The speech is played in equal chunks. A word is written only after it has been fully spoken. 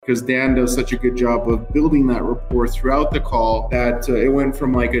because Dan does such a good job of building that rapport throughout the call that it went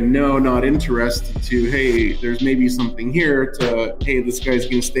from like a no, not interested to, hey, there's maybe something here to, hey, this guy's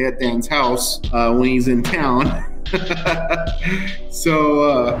going to stay at Dan's house when he's in town.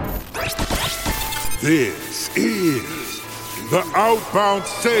 This is the Outbound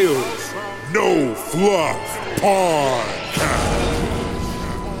Sales No Fluff Podcast.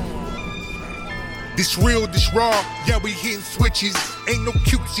 This real, this raw, yeah, we hitting switches. Ain't no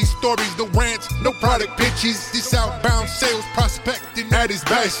cutesy stories, no rants, no product pitches. This outbound sales prospecting at its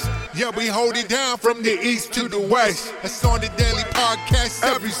best. Yeah, we hold it down from the east to the west. That's on the daily podcast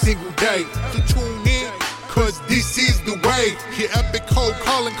every single day. So tune in, cause this is the way. Hear epic cold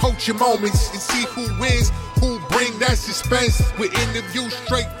calling coaching moments and see who wins, who bring that suspense. With interviews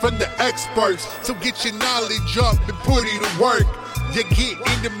straight from the experts. So get your knowledge up and put it to work. You get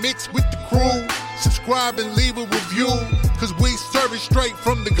in the mix with the crew. Subscribe and leave a review, cause we serve it straight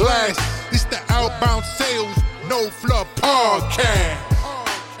from the glass. It's the Outbound Sales No Fluff Podcast.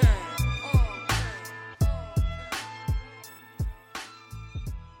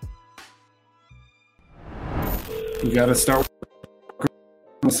 We got to start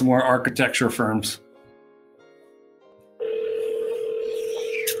with some more architecture firms.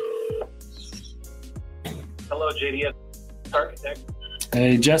 Hello, JD, architect.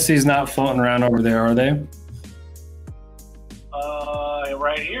 Hey, Jesse's not floating around over there, are they?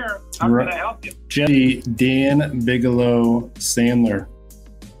 Right here. How can I help you? Jesse, Dan Bigelow Sandler.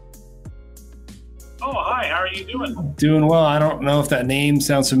 Oh, hi. How are you doing? Doing well. I don't know if that name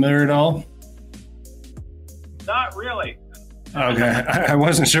sounds familiar at all. Not really. Okay, I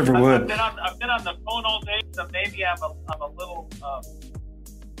wasn't sure if it would. I've been on the phone all day, so maybe I'm a little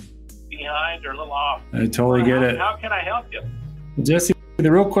behind or a little off. I totally get it. How can I help you? Jesse,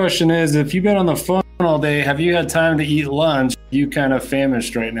 the real question is, if you've been on the phone all day, have you had time to eat lunch? You kind of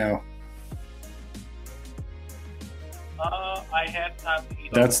famished right now. I had time to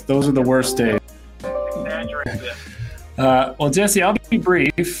eat. Those are the worst days. Exaggerate a bit. Well, Jesse, I'll be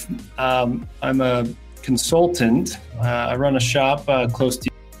brief. I'm a consultant. I run a shop close to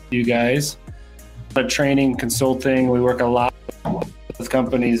you guys. Training, consulting. We work a lot with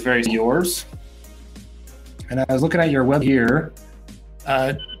companies very yours. And I was looking at your web here.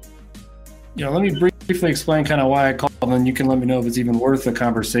 Let me briefly explain kind of why I called, and then you can let me know if it's even worth a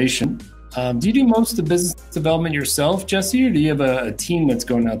conversation. Do you do most of the business development yourself, Jesse, or do you have a team that's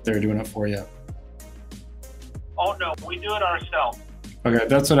going out there doing it for you? Oh, no, we do it ourselves. Okay,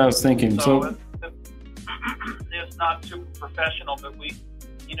 that's what I was thinking. So it's not super professional, but we,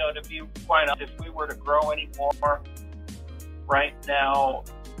 to be quite honest, if we were to grow any more right now,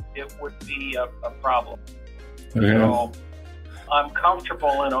 it would be a problem. Okay. So I'm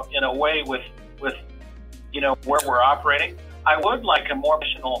comfortable in a way with where we're operating. I would like a more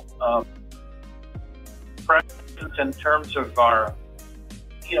professional presence in terms of our,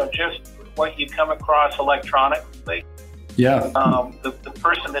 just what you come across electronically. Yeah. The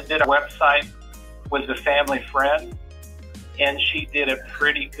person that did our website was a family friend, and she did a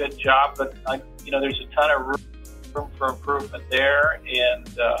pretty good job. But there's a ton of room for improvement there. And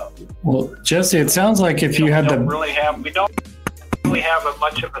well, Jesse, it sounds like if you had we don't really have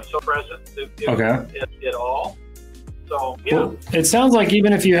much of a social presence at all. So yeah. Well, it sounds like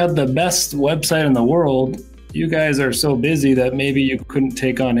even if you had the best website in the world, you guys are so busy that maybe you couldn't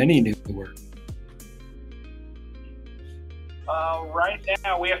take on any new work. Right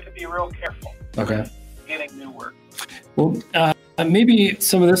now, we have to be real careful. Okay. Getting new work. Well, maybe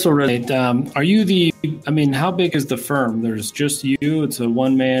some of this will resonate. Are you how big is the firm? There's just you? It's a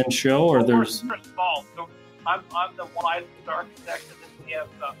one-man show, or there's... We're small. So I'm the licensed architect, and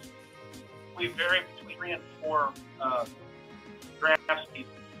then we vary between 3 and 4 draftspeople.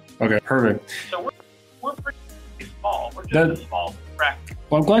 Okay, perfect. So we're pretty small. We're just a small practice.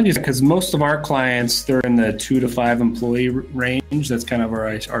 Well, I'm glad you said, because most of our clients, they're in the 2 to 5 employee range. That's kind of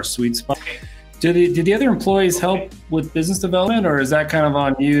our sweet spot. Okay. Did the other employees help with business development, or is that kind of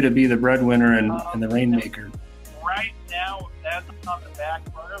on you to be the breadwinner and the rainmaker? Right now, that's on the back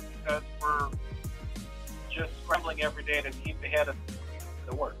burner because we're just scrambling every day to keep ahead of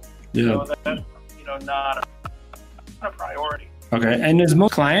the work. Yeah. So that's not a priority. Okay. And is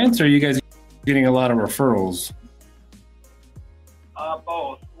most clients, or are you guys getting a lot of referrals?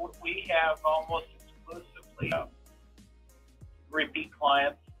 Both. We have almost exclusively repeat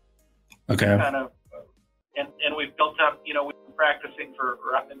clients. Okay. Kind of, and we've built up. We've been practicing for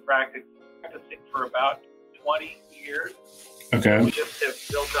about 20 years. Okay. We just have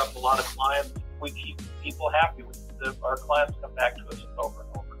built up a lot of clients. We keep people happy. Our clients come back to us over and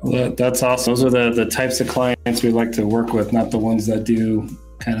over. Well, that's awesome. Those are the types of clients we like to work with, not the ones that do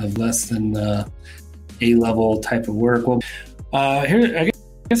kind of less than A-level type of work. Well, I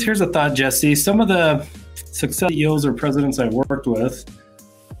guess here's a thought, Jesse. Some of the success CEOs or presidents I've worked with,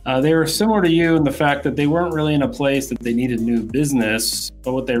 they were similar to you in the fact that they weren't really in a place that they needed new business,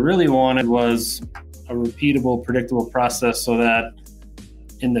 but what they really wanted was a repeatable, predictable process so that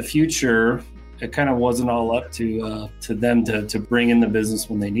in the future, it kind of wasn't all up to them to bring in the business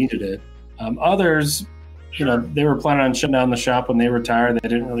when they needed it. Others, they were planning on shutting down the shop when they retired. They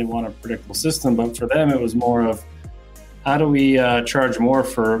didn't really want a predictable system, but for them, it was more of how do we charge more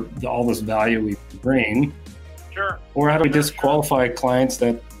for all this value we bring? Sure. Or how do we disqualify clients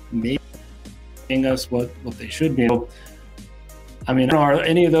that may be paying us what they should be? I mean, are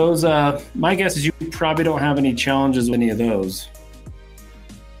any of those, my guess is you probably don't have any challenges with any of those.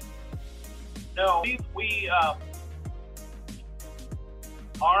 No, we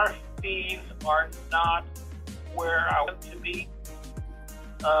our fees are not where I want to be.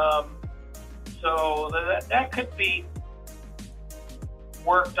 So that could be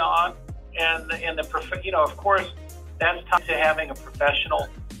worked on, and of course, that's tied to having a professional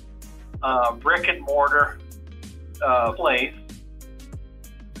brick and mortar place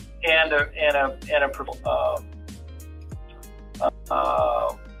and a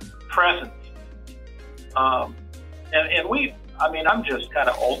presence. And I'm just kind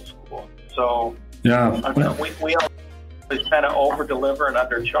of old school, so yeah, we always kind of over deliver and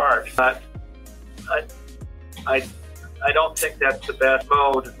undercharge. But I don't think that's the best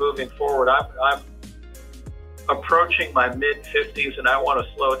mode moving forward. I'm approaching my mid 50s, and I want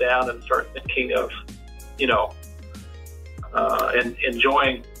to slow down and start thinking of, and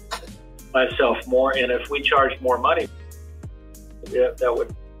enjoying myself more. And if we charge more money, that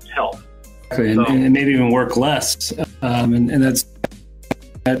would help. Exactly, and maybe even work less. And that's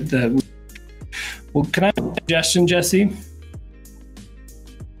that. Well, can I have a suggestion, Jesse?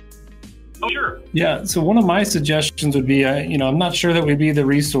 Oh, sure. Yeah. So one of my suggestions would be, I'm not sure that we'd be the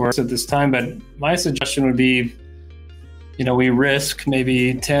resource at this time, but my suggestion would be, we risk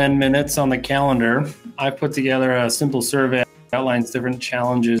maybe 10 minutes on the calendar. I put together a simple survey that outlines different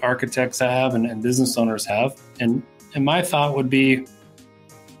challenges architects have and business owners have. And my thought would be,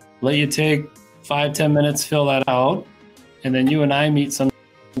 let you take 5-10 minutes, fill that out, and then you and I meet sometime,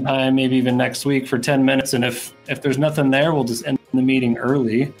 maybe even next week for 10 minutes. And if there's nothing there, we'll just end the meeting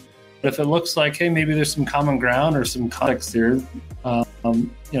early. But if it looks like, hey, maybe there's some common ground or some context here,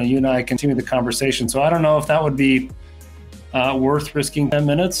 you and I continue the conversation. So I don't know if that would be worth risking 10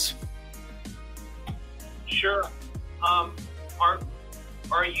 minutes. Sure.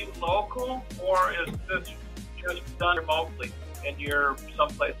 Are you local, or is this just done remotely and you're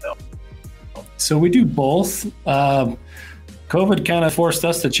someplace else? So we do both. COVID kind of forced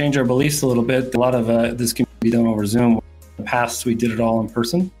us to change our beliefs a little bit. A lot of this can be done over Zoom. In the past, we did it all in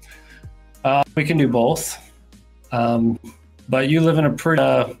person. We can do both. But you live in a pretty,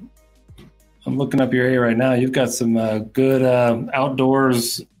 I'm looking up your area right now. You've got some good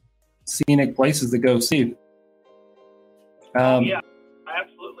outdoors, scenic places to go see. Yeah,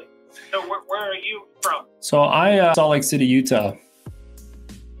 absolutely. So where are you from? So I Salt Lake City, Utah.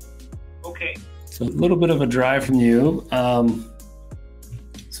 Okay. So a little bit of a drive from you.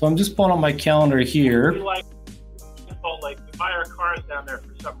 So I'm just pulling on my calendar here. We like Salt Lake. We buy our cars down there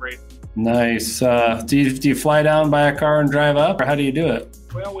for some reason. Nice. Do you fly down, buy a car, and drive up, or how do you do it?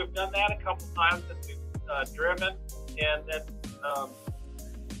 Well, we've done that a couple times that we've driven, and then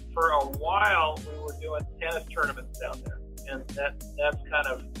for a while we were doing tennis tournaments down there, and that's kind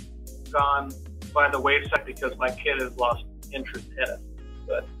of gone by the wayside because my kid has lost interest in tennis.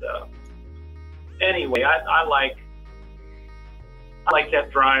 But anyway, I like that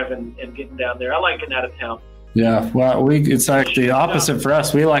drive and getting down there. I like getting out of town. Yeah, well, it's actually the opposite for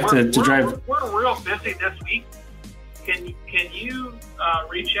us. We like to drive. We're real busy this week. Can you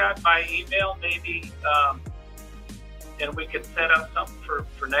reach out by email maybe, and we could set up something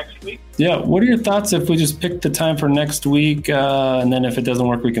for next week? Yeah. What are your thoughts if we just pick the time for next week, and then if it doesn't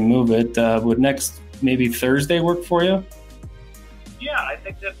work, we can move it? Would next maybe Thursday work for you? Yeah, I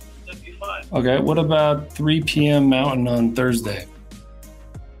think that'd be fine. Okay. What about 3 p.m. Mountain on Thursday?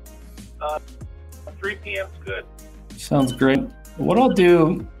 3 p.m. is good. Sounds great. What I'll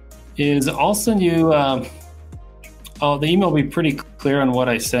do is I'll send you, the email will be pretty clear on what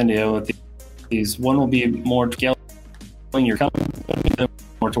I send you with these. One will be more scaling your company,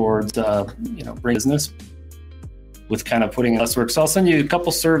 more towards, bring business with kind of putting in less work. So I'll send you a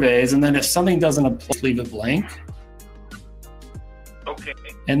couple surveys, and then if something doesn't apply, leave it blank. Okay.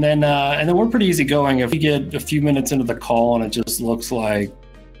 And then we're pretty easygoing. If we get a few minutes into the call and it just looks like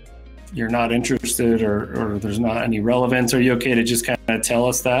you're not interested or there's not any relevance, are you okay to just kind of tell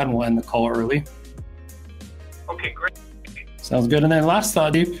us that and we'll end the call early? Okay, great. Sounds good. And then last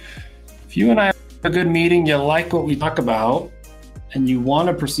thought, dude, if you and I have a good meeting, you like what we talk about, and you want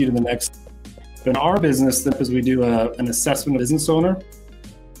to proceed to the next step. In our business, is we do an assessment of business owner.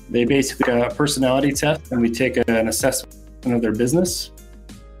 They basically a personality test, and we take an assessment of their business.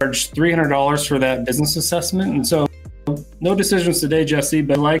 Charge $300 for that business assessment. And so no decisions today, Jesse,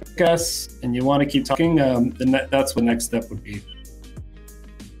 but like us and you want to keep talking, then that's what the next step would be.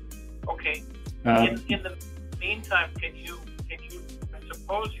 Okay. In the meantime, can you I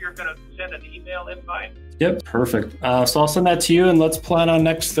suppose you're going to send an email invite? Yep, perfect. So I'll send that to you, and let's plan on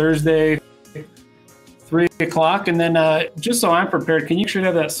next Thursday, 3 o'clock. And then just so I'm prepared, can you sure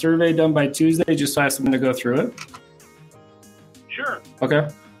have that survey done by Tuesday, just so I have something to go through it? Sure. Okay.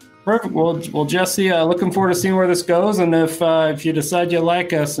 Perfect. Well, Jesse, looking forward to seeing where this goes. And if you decide you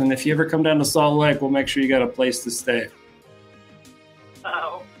like us, and if you ever come down to Salt Lake, we'll make sure you got a place to stay.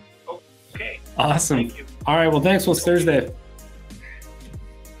 Okay. Awesome. Thank you. All right. Well, thanks. We'll see you Thursday.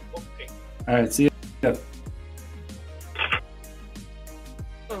 Okay. All right. See you.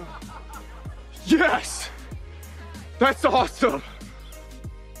 Yes! That's awesome!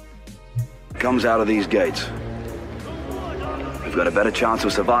 Comes out of these gates. We've got a better chance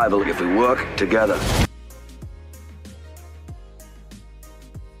of survival if we work together.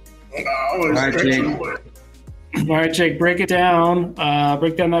 All right, Jake, break it down.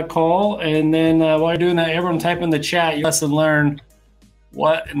 Break down that call. And then while you're doing that, everyone type in the chat, you lesson learned.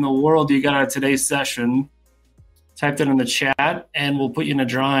 What in the world you got out of today's session? Type that in the chat, and we'll put you in a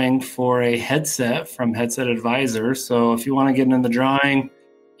drawing for a headset from Headset Advisor. So if you want to get in the drawing,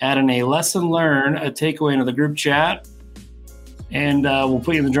 add in a lesson learned, a takeaway into the group chat, and we'll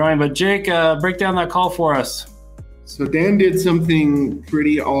put you in the drawing. But Jake, break down that call for us. So Dan did something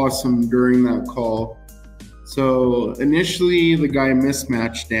pretty awesome during that call. So initially the guy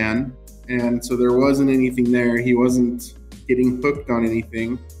mismatched Dan, and so there wasn't anything there. He wasn't getting hooked on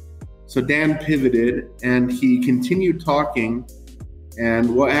anything. So Dan pivoted and he continued talking.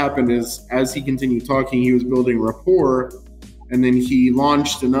 And what happened is, as he continued talking, he was building rapport. And then he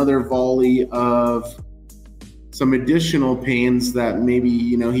launched another volley of some additional pains that maybe,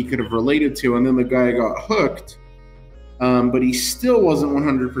 he could have related to. And then the guy got hooked, but he still wasn't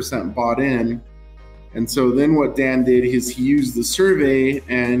 100% bought in. And so then what Dan did is he used the survey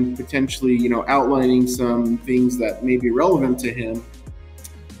and potentially, outlining some things that may be relevant to him.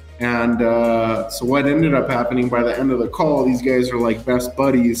 And so what ended up happening by the end of the call, these guys are like best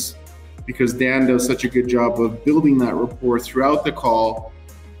buddies because Dan does such a good job of building that rapport throughout the call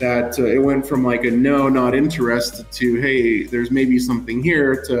that it went from like a no, not interested to, hey, there's maybe something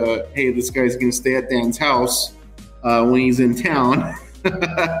here to, hey, this guy's going to stay at Dan's house when he's in town.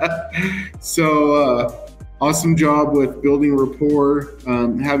 So awesome job with building rapport,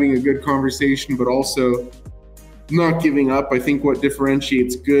 having a good conversation, but also not giving up. I think what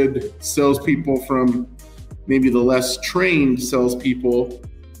differentiates good salespeople from maybe the less trained salespeople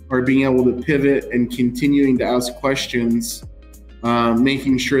are being able to pivot and continuing to ask questions,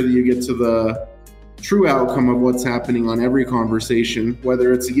 making sure that you get to the true outcome of what's happening on every conversation,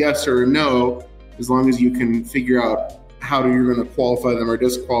 whether it's a yes or a no, as long as you can figure out how you're going to qualify them or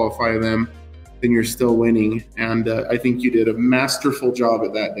disqualify them, then you're still winning. And I think you did a masterful job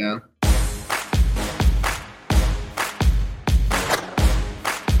at that, Dan.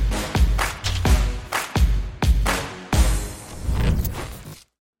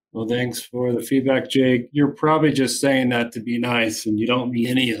 Well, thanks for the feedback, Jake. You're probably just saying that to be nice, and you don't mean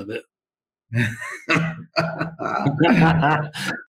any of it.